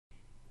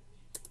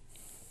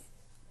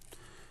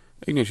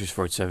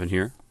Ignatius47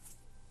 here,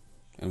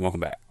 and welcome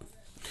back.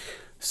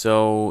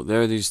 So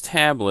there are these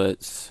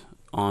tablets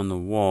on the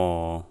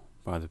wall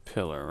by the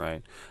pillar,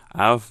 right?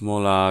 Av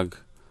Molag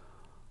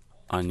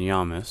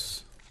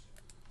Anyamis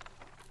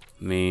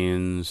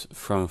means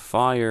from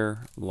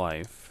fire,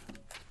 life.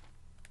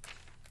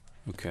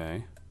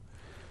 Okay.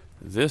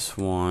 This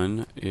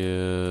one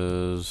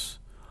is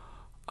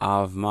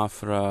Av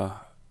Mafra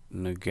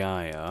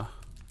Nagaya,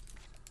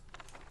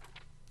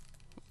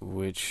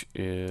 which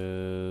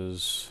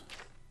is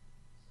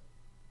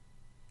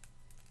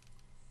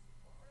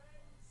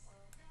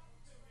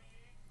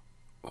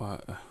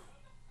what?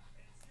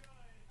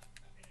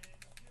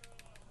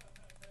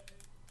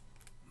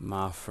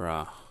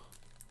 Mafra.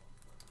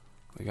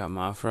 We got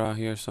Mafra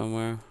here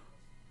somewhere.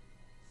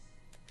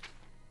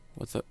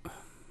 What's up?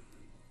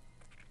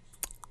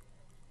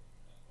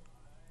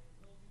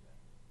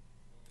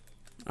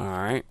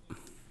 Alright.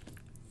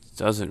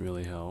 Doesn't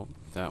really help.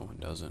 That one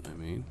doesn't, I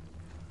mean.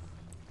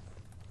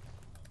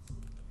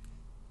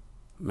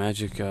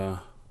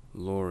 Magica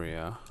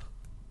Loria,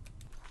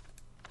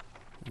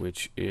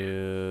 which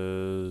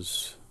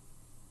is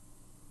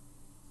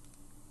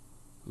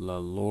La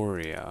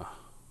Loria.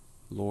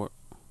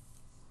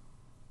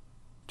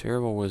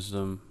 Terrible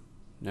wisdom,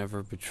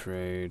 never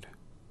betrayed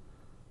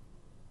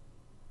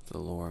the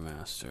lore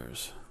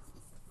masters.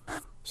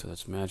 So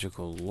that's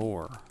magical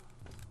lore,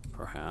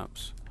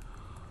 perhaps.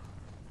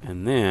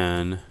 And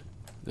then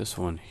this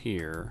one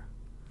here,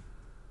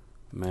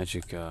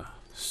 Magica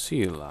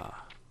Sila.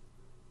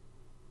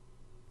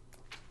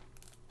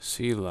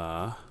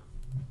 Sila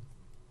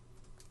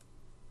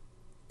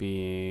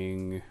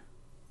being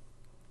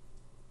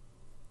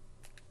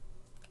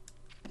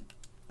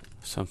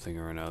something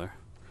or another.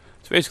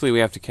 So basically we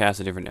have to cast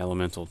the different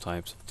elemental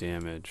types of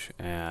damage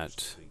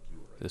at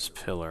this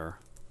pillar.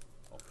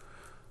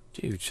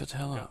 Dude, shut the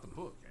hell up.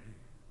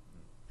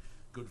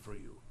 Good for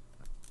you.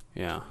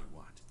 Yeah.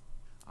 What?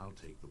 I'll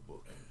take the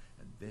book,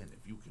 and then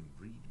if you can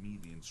read me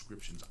the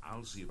inscriptions,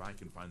 I'll see if I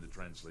can find the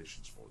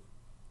translations for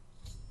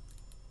them.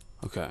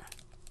 Okay.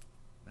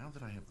 Now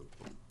that I have the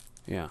book.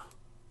 Yeah.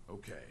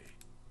 Okay.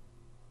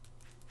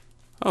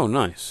 Oh,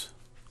 nice.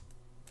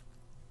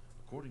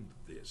 According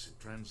to this, it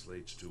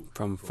translates to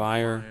From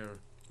fire,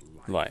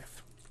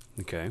 life.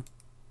 Okay.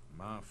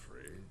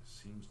 Mafre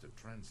seems to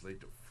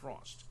translate to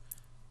frost,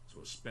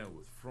 so a spell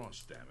with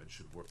frost damage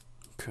should work.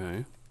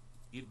 Okay.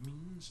 It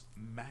means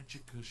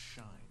Magica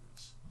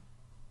shines.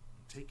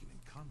 Taken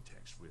in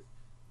context with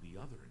the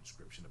other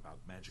inscription about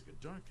Magica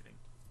darkening,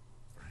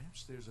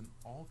 perhaps there's an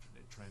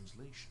alternate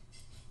translation.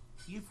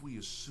 If we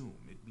assume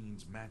it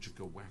means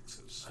Magica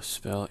waxes. A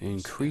spell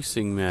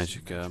increasing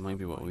Magica might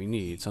be what we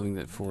need. Something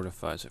that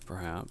fortifies it,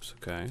 perhaps.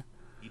 Okay.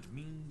 It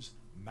means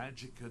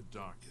Magica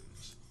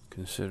darkens.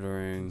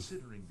 Considering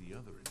the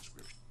other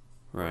inscription.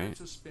 right.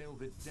 It's a spell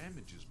that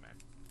damages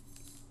magic.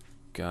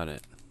 Got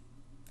it.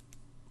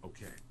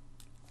 Okay.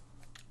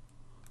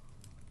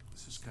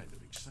 This is kind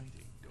of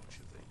exciting, don't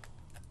you think?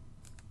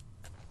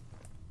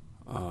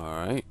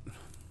 Alright.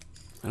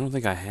 I don't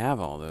think I have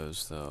all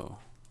those, though.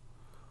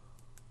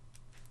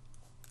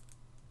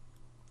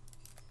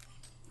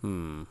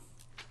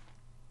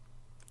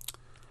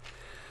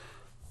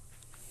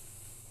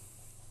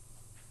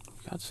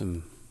 Got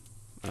some.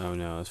 Oh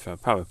no, that's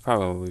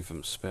probably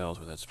from spells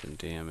where that's been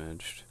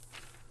damaged.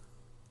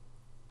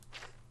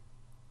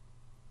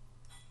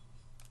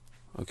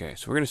 Okay,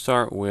 so we're gonna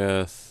start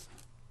with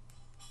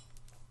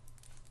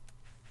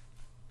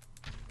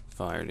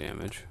fire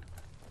damage.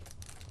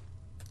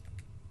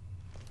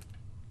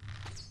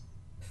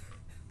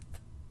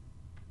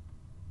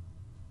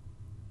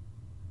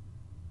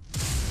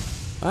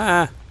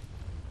 Ah!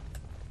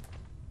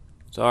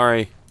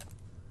 Sorry.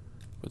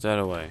 Put that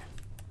away.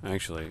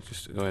 Actually,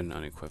 just go ahead and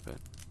unequip it.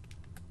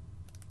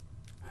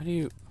 How do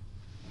you...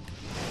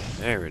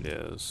 There it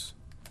is.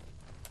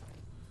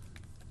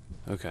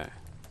 Okay.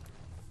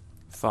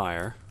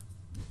 Fire.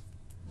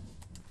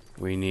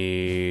 We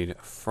need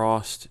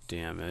frost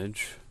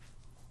damage.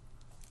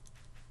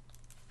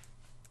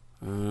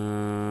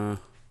 Do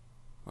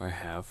I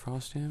have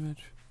frost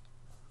damage?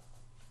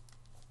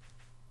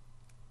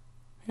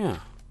 Yeah.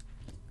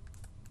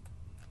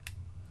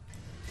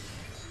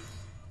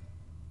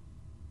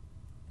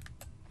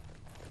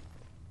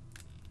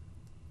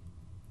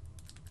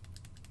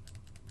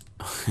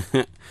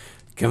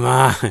 Come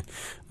on.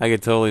 I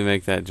could totally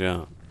make that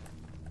jump.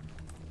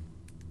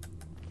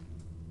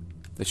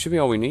 That should be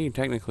all we need,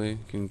 technically.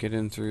 Can get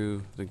in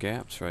through the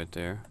gaps right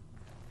there.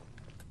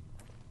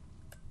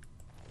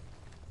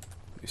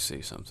 Let me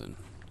see something.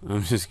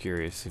 I'm just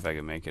curious if I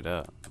can make it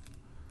up.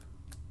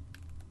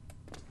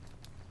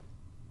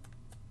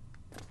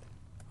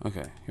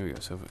 Okay, here we go.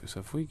 So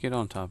if we get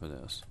on top of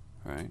this,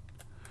 right?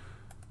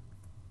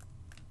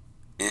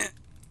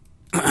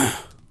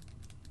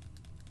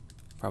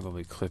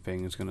 Probably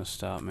clipping is going to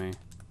stop me.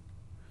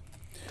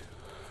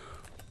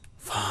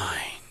 Fine.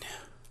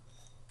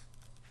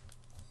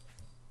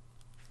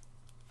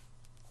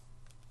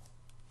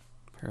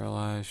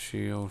 Paralyzed,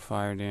 shield,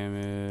 fire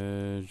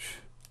damage.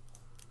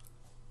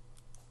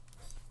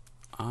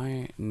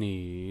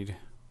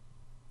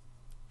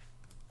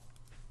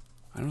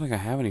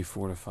 any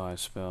fortify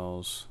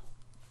spells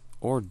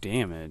or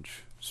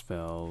damage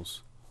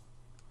spells.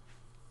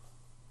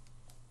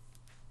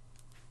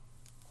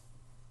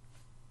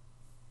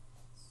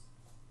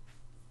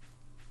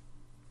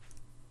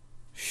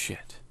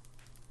 Shit.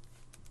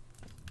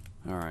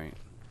 Alright,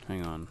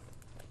 hang on.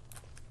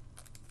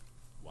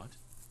 What?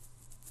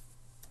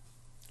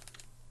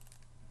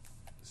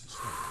 This is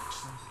kind of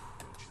exciting,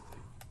 don't you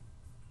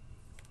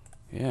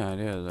think? Yeah, it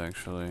is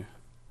actually.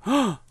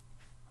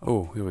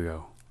 Oh, here we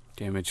go.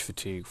 Damage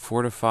fatigue.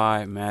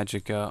 Fortify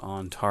magicka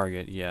on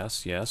target.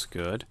 Yes, yes,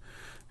 good.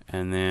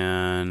 And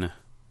then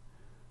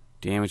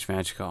damage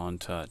magicka on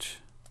touch.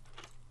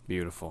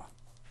 Beautiful.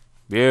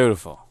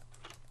 Beautiful.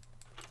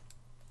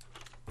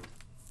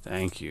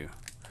 Thank you.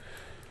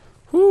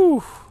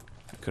 Whew.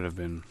 It could have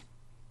been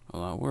a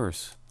lot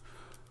worse.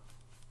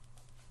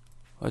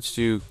 Let's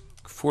do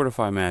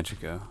fortify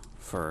magicka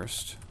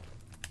first.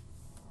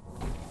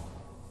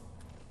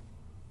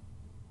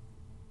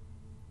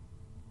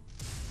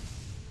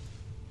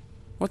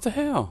 What the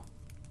hell?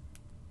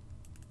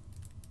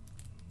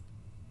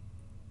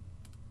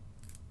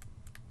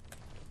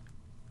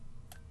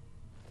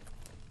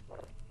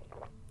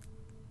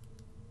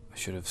 I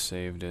should have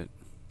saved it.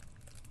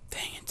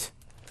 Dang it.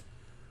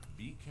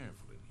 Be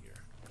careful in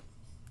here.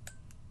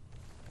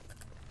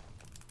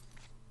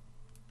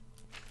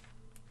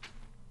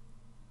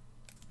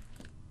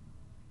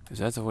 Is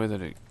that the way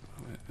that it...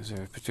 Is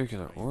there a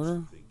particular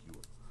order Think you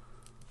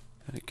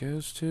that it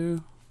goes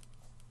to?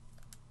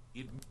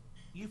 it,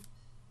 if,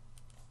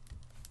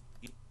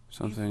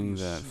 Something if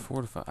you that assume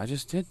fortify... I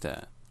just did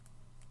that.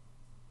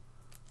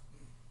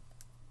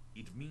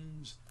 it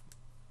means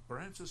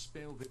perhaps a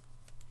spell that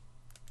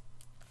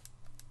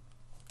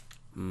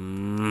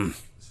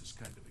this is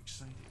kind of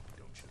exciting,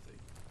 don't you think?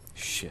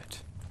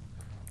 Shit.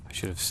 I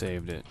should have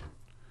saved it.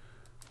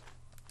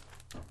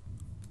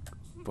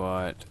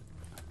 But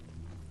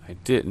I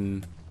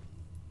didn't.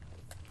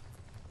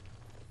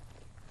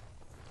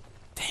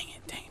 Dang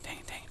it, dang it, dang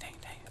it, dang it, dang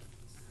it, dang it.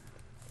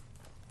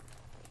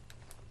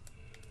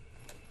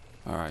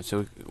 Alright,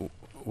 so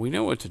we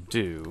know what to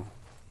do.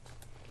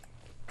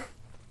 I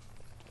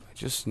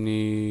just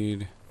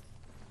need...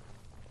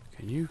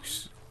 Can you...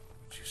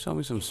 Could you sell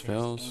me some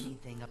spells?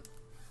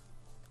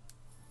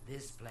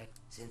 This place,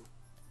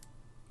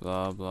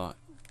 Blah, blah.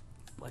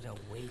 what a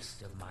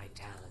waste of my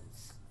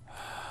talents.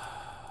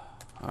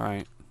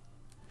 Alright.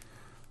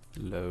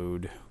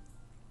 Load.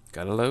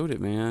 Gotta load it,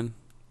 man.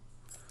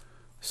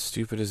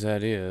 Stupid as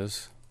that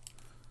is.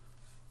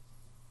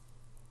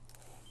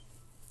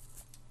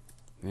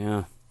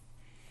 Yeah.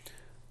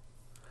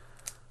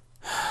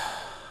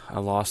 I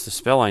lost the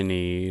spell I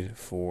need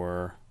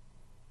for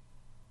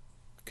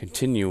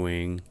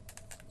continuing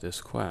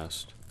this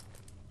quest.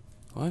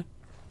 What?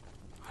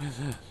 What is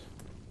this?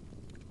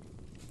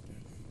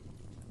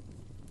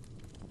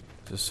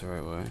 Is this the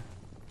right way?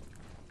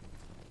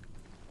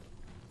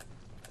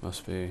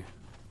 Must be.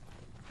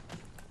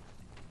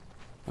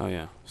 Oh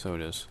yeah, so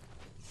it is.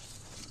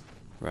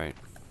 Right.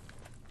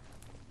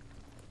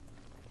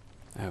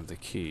 I have the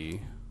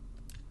key.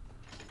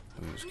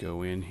 Let's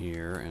go in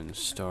here and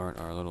start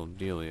our little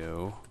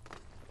dealio.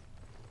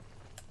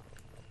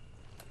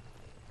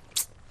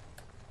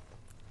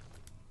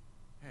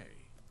 Hey.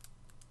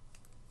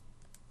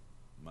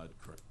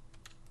 Mudcrab.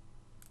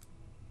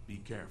 Be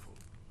careful.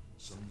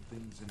 Some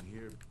things in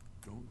here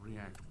don't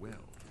react well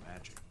to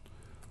magic.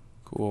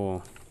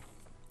 Cool.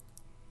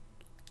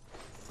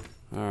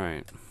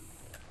 Alright.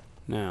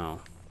 Now,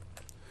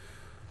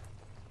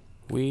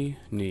 we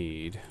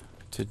need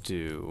to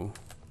do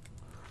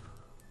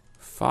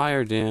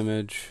fire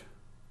damage.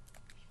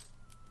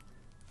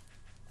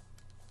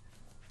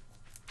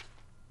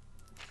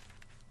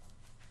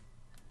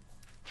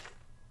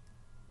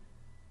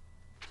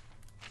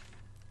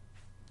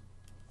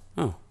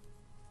 Oh,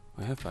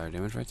 I have fire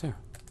damage right there.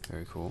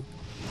 Very cool.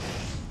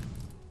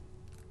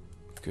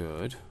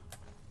 Good.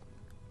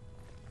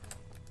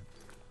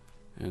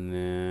 And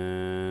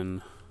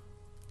then...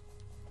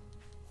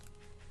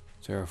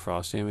 Is there a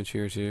frost damage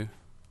here too?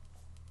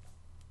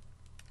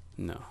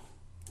 No.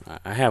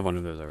 I have one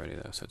of those already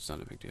though, so it's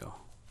not a big deal.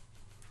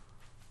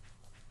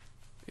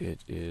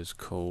 It is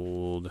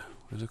cold...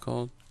 What is it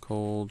called?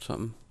 Cold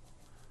something?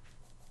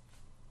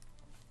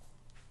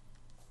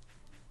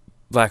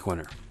 Black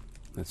Winter.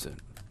 That's it.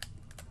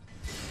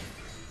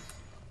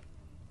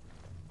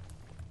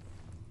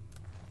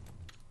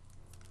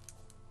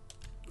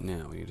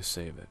 Now we need to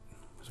save it.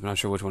 I'm not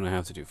sure which one I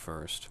have to do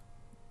first.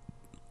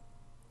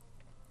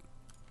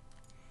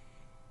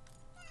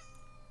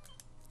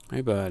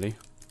 Hey, buddy.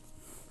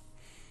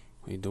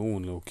 How you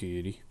doing, little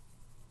kitty?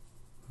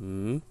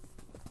 Hmm?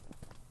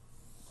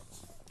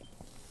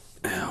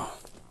 Ow.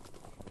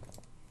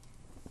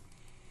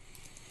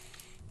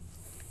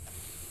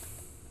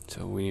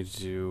 So we need to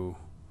do...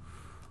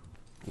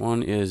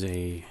 One is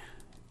a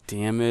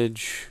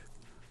damage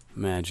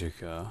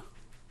magicka.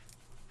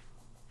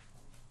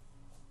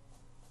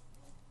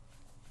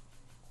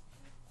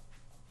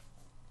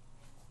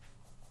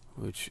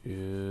 Which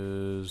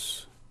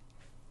is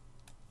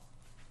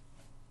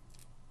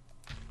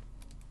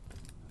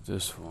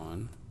this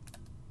one.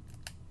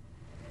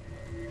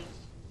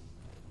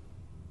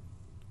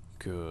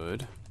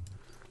 Good.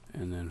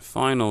 And then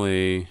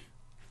finally,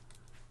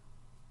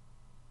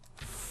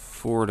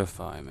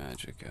 fortify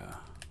magicka.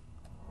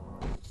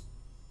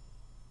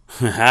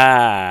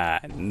 Haha!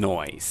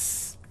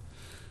 Nice.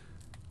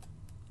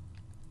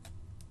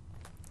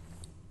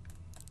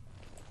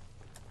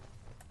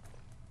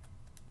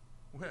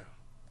 Well,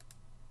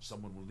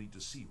 someone will need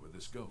to see where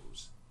this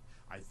goes.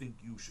 I think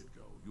you should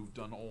go. You've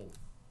done all.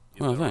 If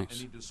Well, there thanks.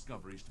 are any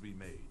discoveries to be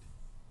made,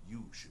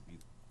 you should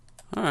be.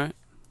 Alright.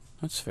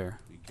 That's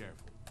fair. Be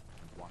careful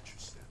and watch your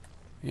step.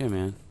 Yeah,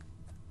 man.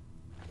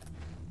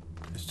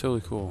 It's totally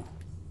cool.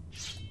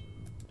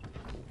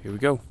 Here we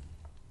go.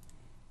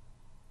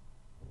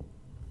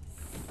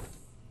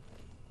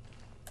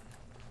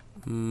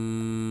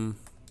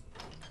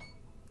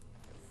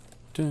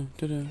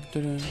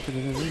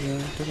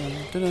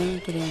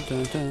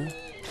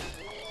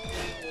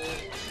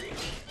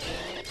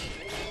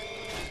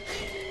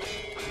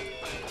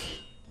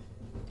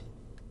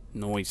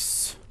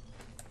 Nice.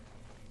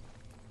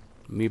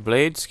 Me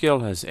blade skill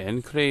has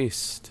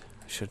increased.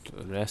 I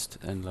should rest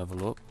and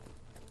level up.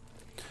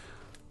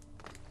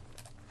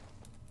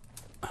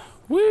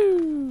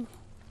 Woo!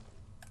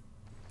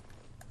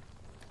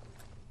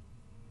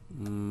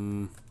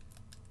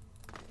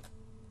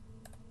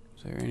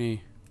 Is there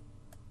any...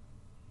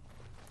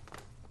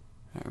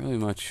 Not really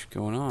much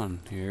going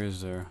on here,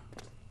 is there?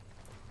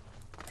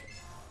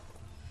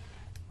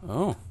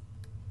 Oh.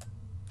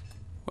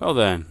 Well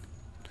then.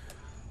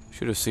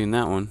 Should have seen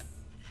that one.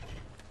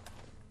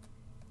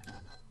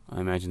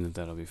 I imagine that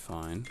that'll be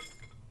fine.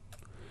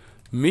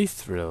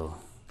 Mithril.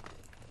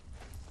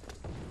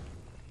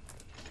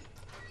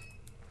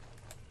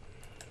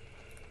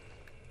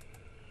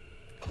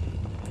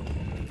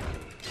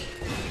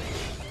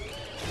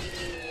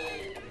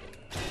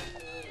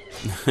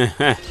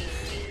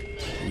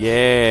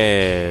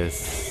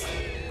 Yes.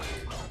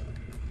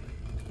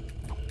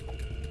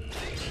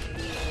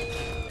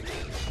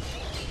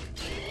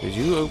 Did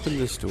you open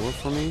this door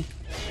for me?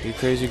 You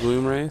crazy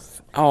gloom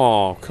wraith?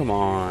 Oh, come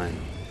on.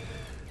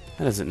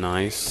 That isn't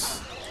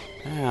nice.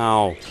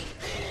 Ow.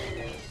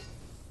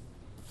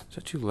 Is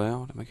that too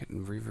loud? Am I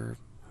getting reverb?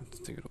 I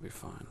think it'll be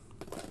fine.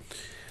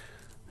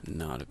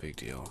 Not a big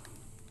deal.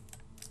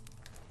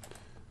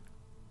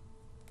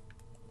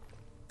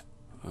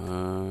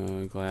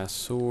 Glass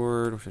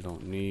sword, which I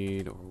don't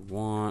need or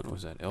want. What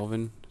was that?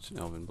 Elven? It's an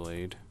elven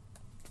blade.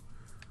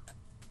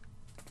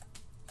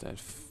 That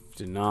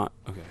did not.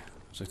 Okay.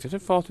 I was like, did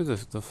it fall through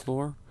the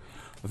floor?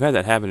 I've had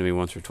that happen to me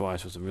once or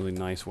twice with some really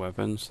nice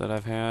weapons that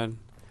I've had,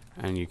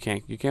 and you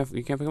can't pick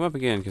them up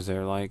again because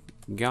they're like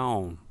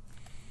gone,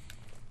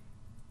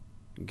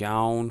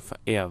 gone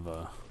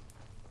forever.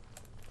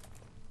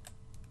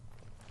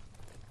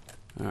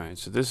 All right,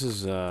 so this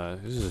is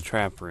a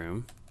trap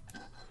room.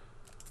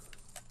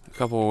 A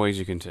couple of ways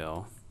you can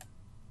tell.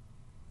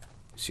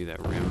 See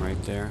that rim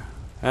right there?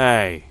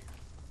 Hey!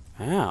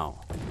 Ow!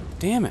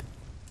 Damn it!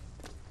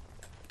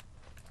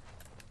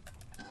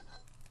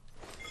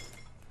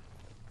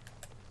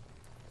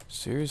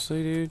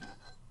 Seriously, dude?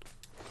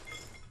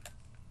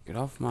 Get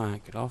off my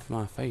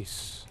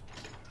face.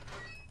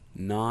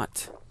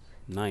 Not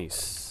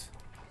nice.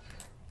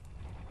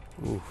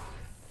 Oof.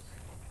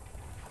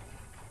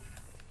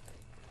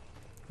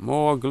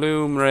 More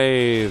gloom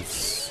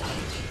wraiths.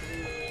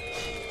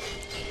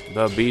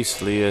 The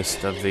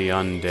beastliest of the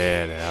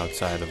undead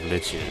outside of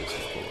liches,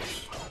 of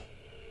course.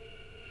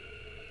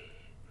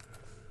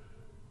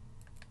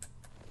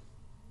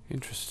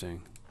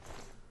 Interesting.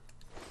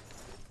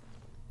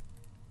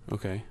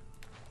 Okay.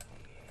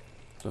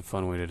 It's a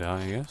fun way to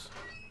die, I guess.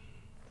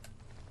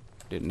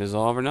 Didn't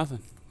dissolve or nothing.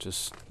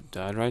 Just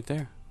died right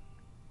there.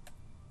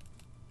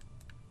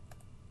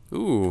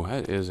 Ooh,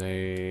 that is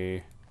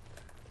a...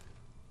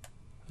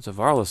 It's a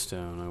Varla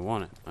stone. I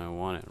want it. I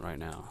want it right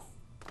now.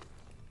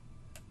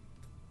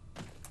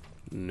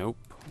 Nope.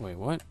 Wait,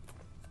 what?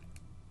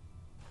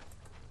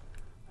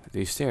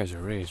 These stairs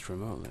are raised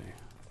remotely.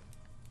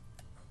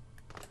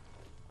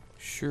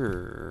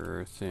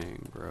 Sure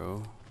thing,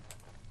 bro.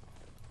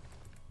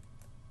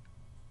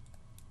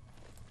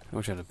 I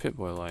wish I had a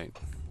Pip-Boy light.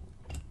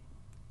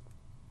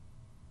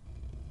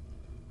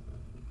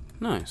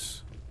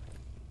 Nice.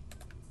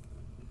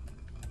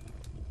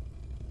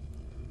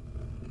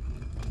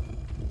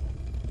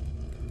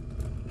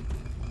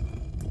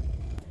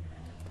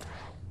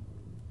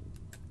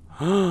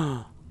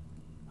 I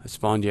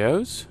spawned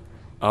Yos?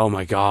 Oh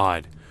my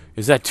god.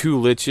 Is that 2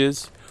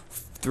 liches?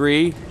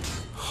 3?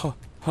 Ha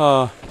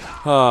ha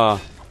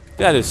ha.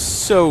 That is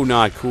so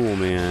not cool,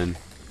 man.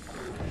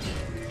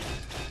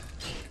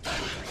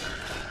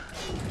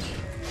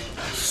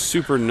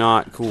 Super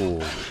not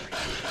cool.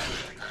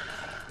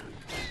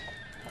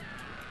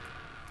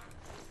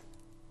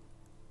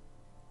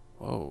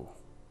 Whoa.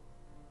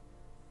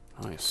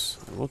 Nice.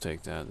 I will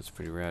take that. That's a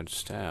pretty rad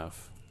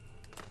staff.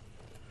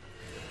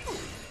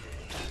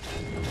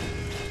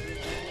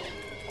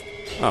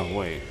 Oh,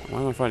 wait. Why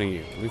am I fighting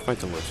you? Let me fight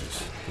the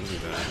witches. Let me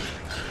do that.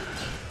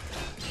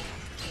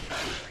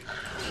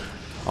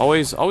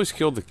 Always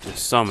kill the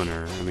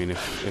summoner. I mean,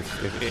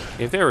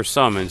 if there are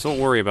summons, don't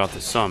worry about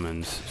the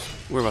summons.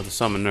 Worry about the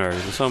summoner.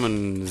 The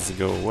summons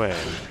go away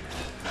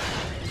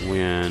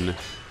when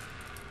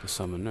the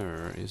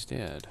summoner is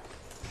dead.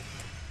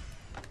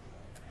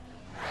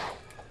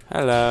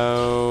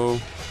 Hello.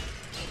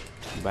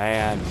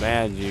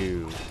 Bad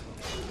you.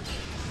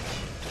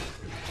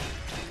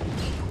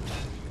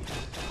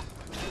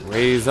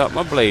 Raise up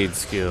my blade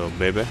skill,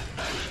 baby.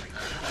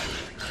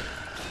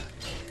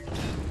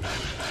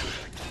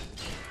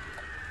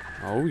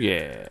 Oh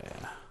yeah.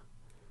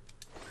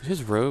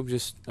 His robe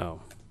just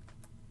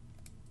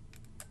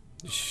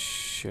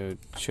showed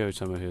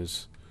some of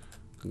his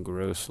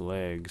gross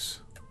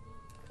legs.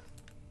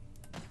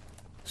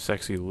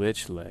 Sexy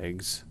lich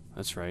legs.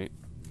 That's right.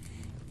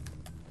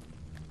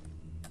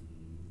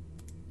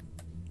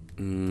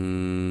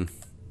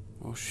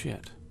 Oh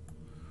shit.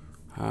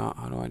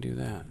 How do I do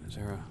that? Is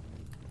there a...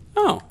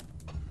 Oh!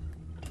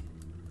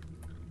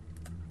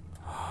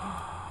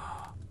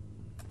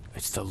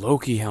 It's the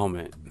Loki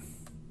helmet.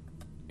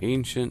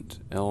 Ancient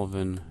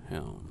Elven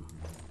Helm.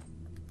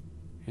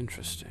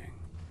 Interesting.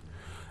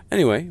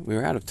 Anyway, we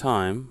are out of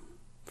time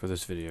for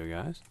this video,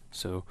 guys.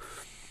 So,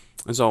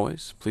 as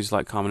always, please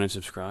like, comment, and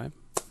subscribe.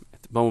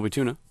 At the Bumblebee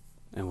Tuna,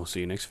 and we'll see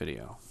you next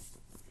video.